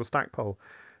wasn't Michael Stackpole,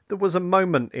 there was a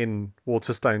moment in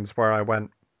Waterstones where I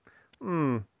went,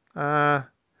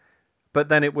 but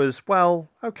then it was, well,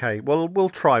 okay, well, we'll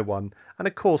try one. And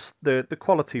of course, the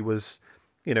quality was,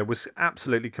 was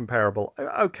absolutely comparable.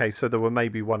 Okay, so there were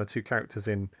maybe one or two characters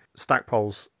in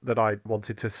Stackpole's that I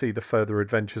wanted to see the further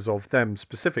adventures of them,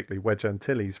 specifically Wedge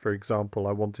Antilles, for example.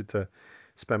 I wanted to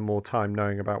spend more time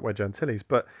knowing about Wedge Antilles.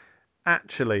 But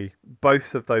actually,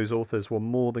 both of those authors were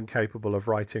more than capable of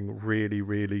writing really,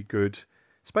 really good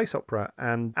space opera,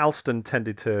 and Alston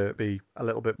tended to be a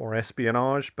little bit more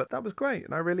espionage, but that was great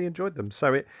and I really enjoyed them.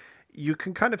 So you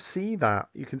can kind of see that,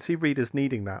 you can see readers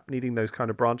needing those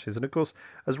kind of branches, and of course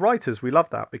as writers we love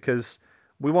that because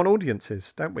we want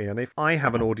audiences, don't we? And if I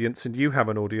have an audience and you have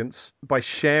an audience, by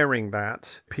sharing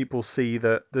that, people see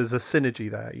that there's a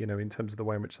synergy there, in terms of the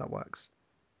way in which that works.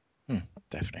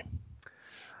 Definitely.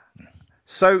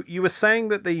 So you were saying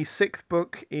that the 6th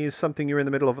book is something you're in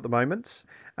the middle of at the moment,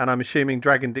 and I'm assuming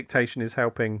Dragon Dictation is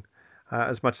helping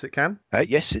as much as it can?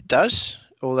 Yes, it does.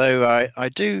 Although I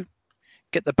do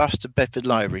get the bus to Bedford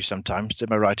Library sometimes, do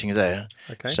my writing there.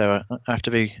 Okay. So I have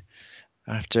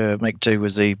to make do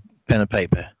with the pen and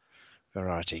paper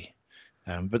variety.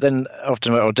 But then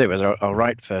often what I'll do is I'll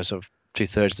write for sort of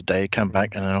 2/3 of the day, come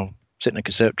back, and then I'll sit in the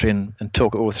conservatory and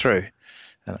talk it all through.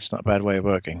 And that's not a bad way of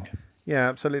working. Yeah,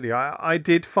 absolutely. I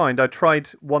did find I tried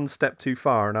one step too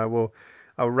far, and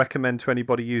I'll recommend to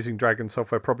anybody using Dragon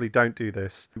software, probably don't do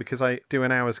this, because I do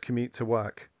an hour's commute to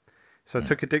work. So I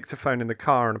took a dictaphone in the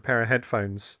car and a pair of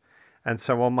headphones, and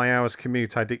so on my hour's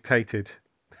commute I dictated.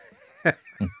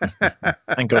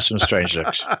 And got some strange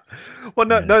looks. Well,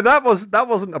 no, that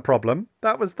wasn't a problem.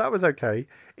 That was okay.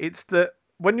 It's that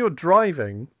when you're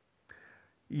driving,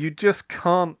 you just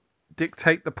can't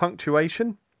dictate the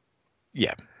punctuation.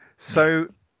 Yeah. So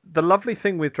the lovely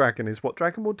thing with Dragon is what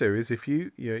Dragon will do is if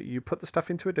you put the stuff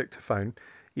into a dictaphone,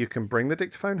 you can bring the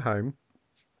dictaphone home,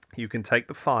 you can take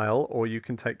the file, or you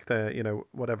can take the,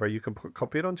 whatever, you can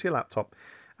copy it onto your laptop,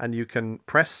 and you can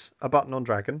press a button on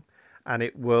Dragon, and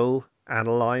it will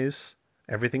analyze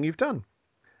everything you've done.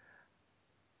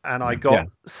 And I got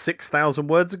 6,000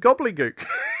 words of gobbledygook.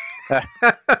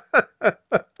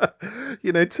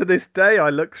 To this day, I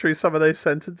look through some of those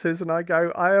sentences and I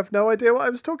go, I have no idea what I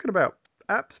was talking about.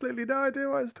 Absolutely no idea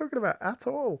what I was talking about at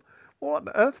all. What on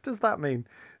earth does that mean?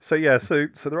 So yeah, so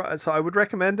I would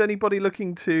recommend anybody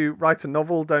looking to write a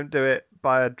novel, don't do it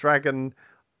by a Dragon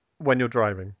when you're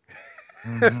driving.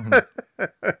 Mm-hmm.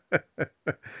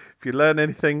 If you learn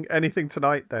anything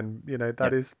tonight, then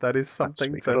that is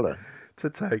something to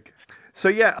take. So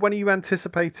yeah, when are you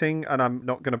anticipating, and I'm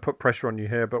not going to put pressure on you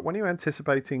here, but when are you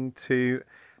anticipating to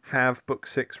have book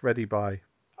 6 ready by?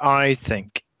 I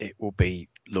think it will be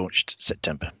launched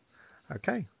September.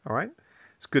 Okay, all right.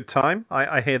 It's good time.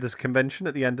 I hear there's a convention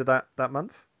at the end of that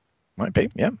month. Might be,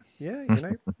 yeah. Yeah,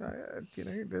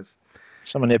 there's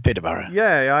someone near Peterborough.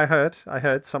 Yeah, I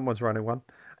heard someone's running one.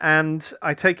 And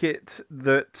I take it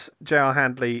that J.R.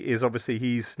 Handley is obviously,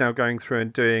 he's now going through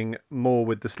and doing more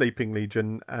with the Sleeping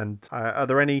Legion. And are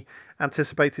there any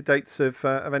anticipated dates of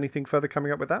anything further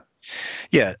coming up with that?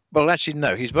 Yeah, well, actually,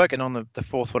 no. He's working on the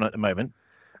 4th one at the moment.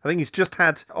 I think he's just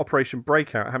had Operation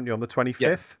Breakout, haven't you, on the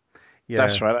 25th? Yeah.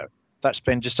 That's right. That's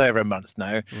been just over a month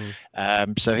now.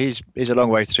 So he's a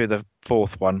long way through the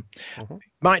 4th one. Mm-hmm.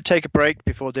 Might take a break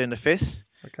before doing the 5th,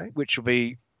 okay. Which will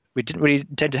be... We didn't really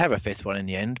intend to have a 5th one in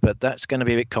the end, but that's going to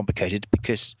be a bit complicated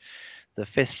because the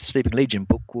 5th Sleeping Legion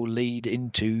book will lead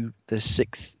into the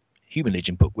 6th Human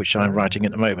Legion book, which I'm writing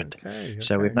at the moment. Okay.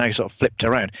 So we've now sort of flipped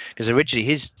around. Because originally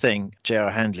his thing,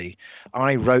 J.R. Handley,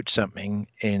 I wrote something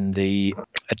in a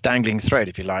dangling thread,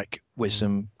 if you like, with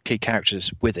some key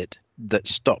characters with it that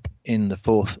stop in the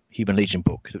 4th Human Legion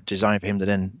book, designed for him to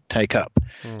then take up.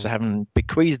 So having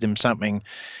bequeathed him something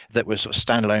that was sort of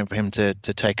standalone for him to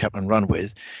take up and run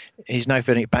with, he's now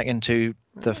fitting it back into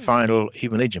the final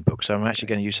Human Legion book. So I'm actually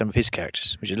going to use some of his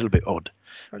characters, which is a little bit odd.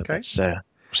 Okay. See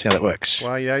how that works.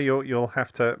 Well, yeah, you'll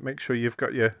have to make sure you've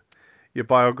got your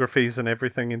biographies and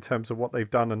everything in terms of what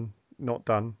they've done and not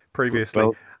done previously.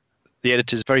 Well, the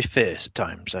editor's very fierce at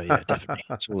times, so yeah, definitely,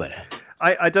 it's all there.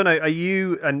 I don't know. Are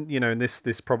you, and and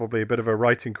this probably a bit of a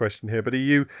writing question here, but are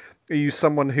you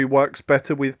someone who works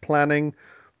better with planning,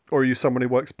 or are you someone who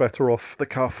works better off the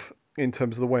cuff in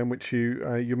terms of the way in which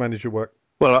you manage your work?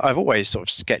 Well, I've always sort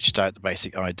of sketched out the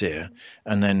basic idea,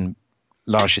 and then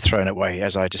largely thrown away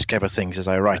as I discover things as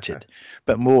I write it.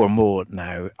 But more and more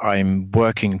now, I'm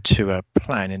working to a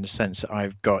plan in the sense that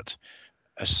I've got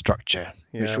a structure,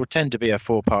 which will tend to be a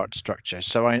 4-part structure.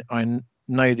 So I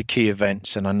know the key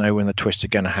events and I know when the twists are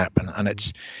going to happen,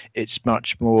 and it's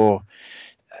much more.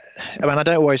 I mean, I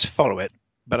don't always follow it,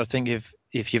 but I think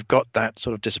if you've got that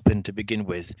sort of discipline to begin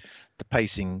with, the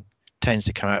pacing tends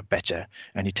to come out better,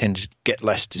 and you tend to get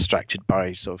less distracted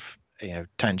by sort of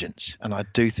tangents. And I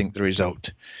do think the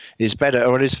result is better,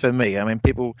 or it is for me. I mean,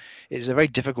 it's a very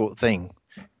difficult thing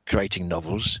creating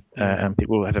novels, and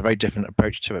people have a very different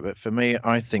approach to it. But for me,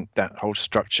 I think that whole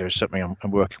structure is something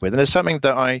I'm working with, and it's something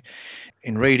that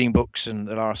in reading books in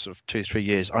the last sort of 2-3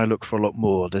 years, I look for a lot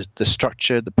more. The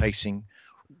structure, the pacing.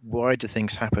 Why do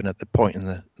things happen at the point in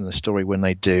the story when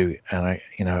they do? And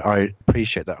I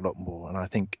appreciate that a lot more, and I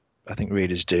think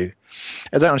readers do.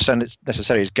 I don't understand it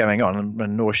necessarily is going on,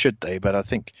 and nor should they. But I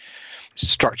think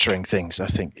structuring things,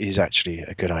 is actually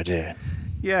a good idea.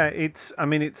 Yeah, it's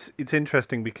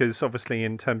interesting because obviously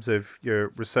in terms of your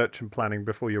research and planning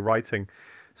before you're writing,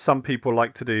 some people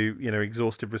like to do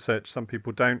exhaustive research, some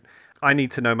people don't. I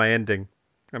need to know my ending.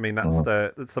 I mean, that's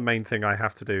the main thing I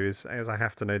have to do is I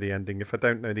have to know the ending. If I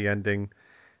don't know the ending,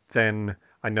 then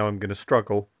I know I'm going to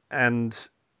struggle. And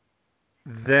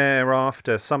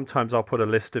thereafter, sometimes I'll put a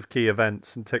list of key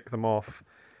events and tick them off.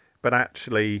 But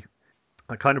actually,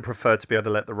 I kind of prefer to be able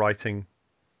to let the writing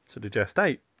sort of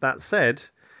gestate. That said,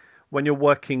 when you're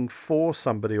working for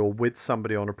somebody or with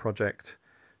somebody on a project,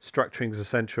 structuring is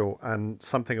essential, and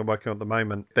something I'm working on at the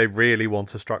moment, they really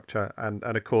want a structure, and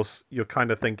of course you're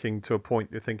kind of thinking to a point,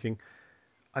 you're thinking,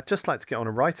 I'd just like to get on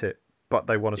and write it, but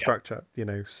they want a structure,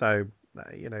 so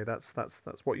that's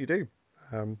what you do.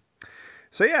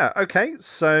 So yeah, okay,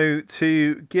 so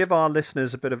to give our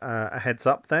listeners a bit of a heads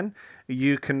up then,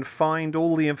 you can find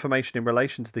all the information in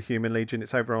relation to the Human Legion.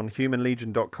 It's over on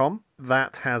humanlegion.com.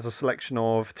 That has a selection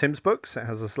of Tim's books. It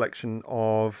has a selection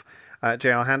of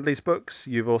J.R. Handley's books.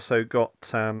 You've also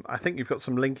got, I think you've got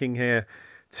some linking here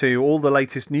to all the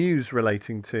latest news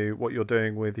relating to what you're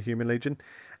doing with the Human Legion.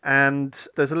 And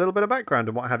there's a little bit of background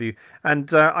and what have you.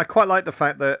 And I quite like the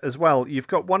fact that as well, you've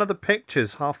got one of the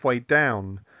pictures halfway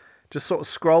down, just sort of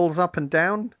scrolls up and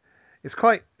down. It's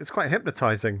quite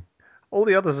hypnotizing. All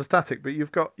the others are static, but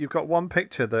you've got one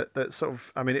picture that sort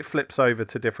of, I mean, it flips over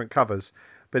to different covers,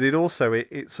 but it also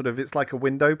it's like a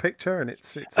window picture, and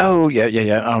it's oh yeah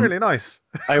really nice.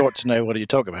 I ought to know what you're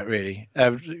talking about, really.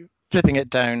 Flipping it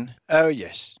down. Oh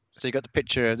yes, so you got the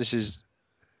picture. This is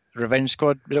Revenge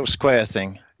Squad, little square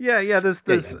thing. Yeah. There's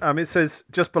it says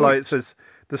just below it says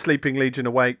the Sleeping Legion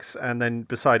awakes, and then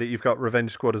beside it you've got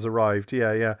Revenge Squad has arrived.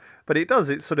 Yeah. But it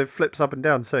sort of flips up and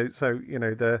down. So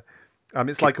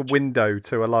it's like a window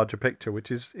to a larger picture, which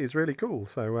is really cool.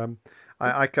 So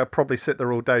I could probably sit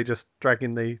there all day just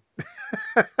dragging the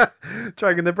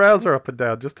browser up and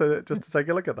down just to take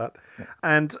a look at that. Yeah.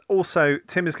 And also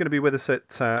Tim is going to be with us at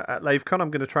LaveCon.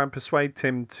 I'm going to try and persuade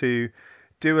Tim to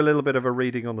do a little bit of a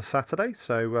reading on the Saturday.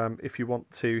 So if you want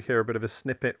to hear a bit of a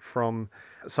snippet from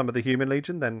some of the Human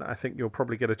Legion, then I think you'll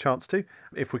probably get a chance to,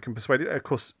 if we can persuade it. Of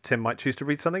course, Tim might choose to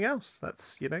read something else.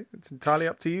 That's, it's entirely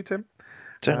up to you, Tim.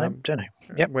 Don't know.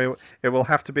 Yep. It will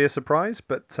have to be a surprise,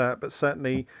 but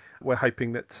certainly we're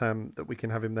hoping that we can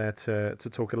have him there to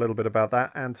talk a little bit about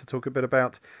that, and to talk a bit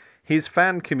about his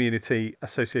fan community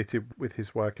associated with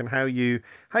his work, and how you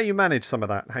manage some of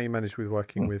that, how you manage with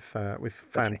working with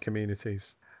fan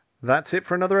communities. That's it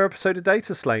for another episode of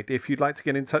Data Slate. If you'd like to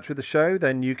get in touch with the show,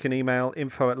 then you can email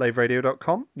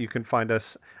info@laveradio.com. You can find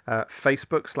us at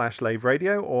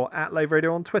Facebook/LaveRadio or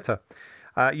 @LaveRadio on Twitter.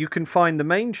 You can find the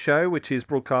main show, which is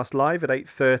broadcast live at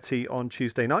 8:30 on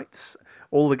Tuesday nights.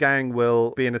 All the gang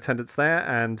will be in attendance there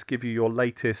and give you your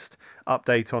latest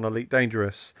update on Elite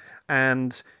Dangerous.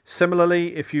 And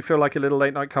similarly, if you feel like a little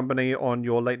late night company on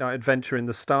your late night adventure in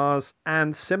the stars,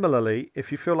 and similarly,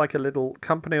 if you feel like a little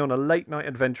company on a late night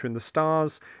adventure in the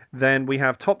stars, then we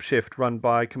have Top Shift run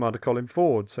by Commander Colin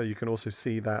Ford. So you can also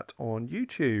see that on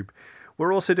YouTube.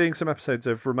 We're also doing some episodes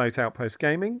of Remote Outpost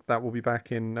Gaming. That will be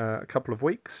back in a couple of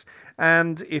weeks.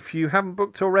 And if you haven't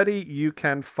booked already, you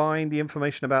can find the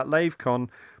information about LaveCon.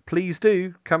 Please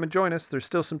do come and join us. There's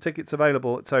still some tickets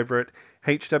available. It's over at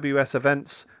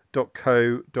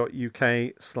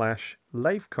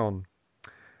hwsevents.co.uk/LaveCon.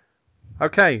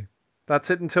 Okay, that's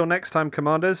it until next time,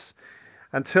 Commanders.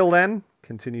 Until then,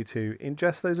 continue to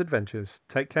ingest those adventures.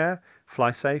 Take care, fly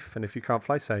safe, and if you can't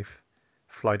fly safe,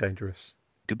 fly dangerous.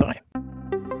 Goodbye.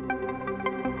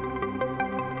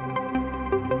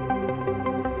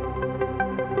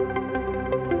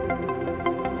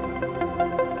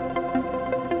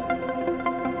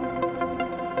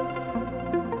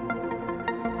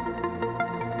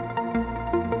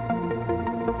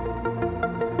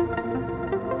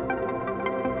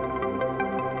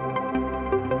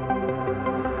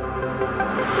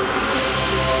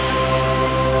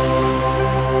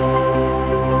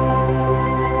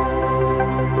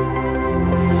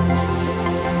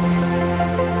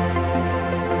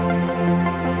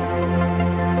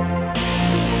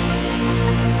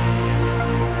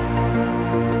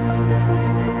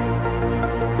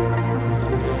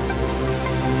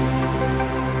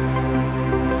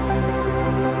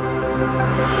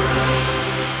 you.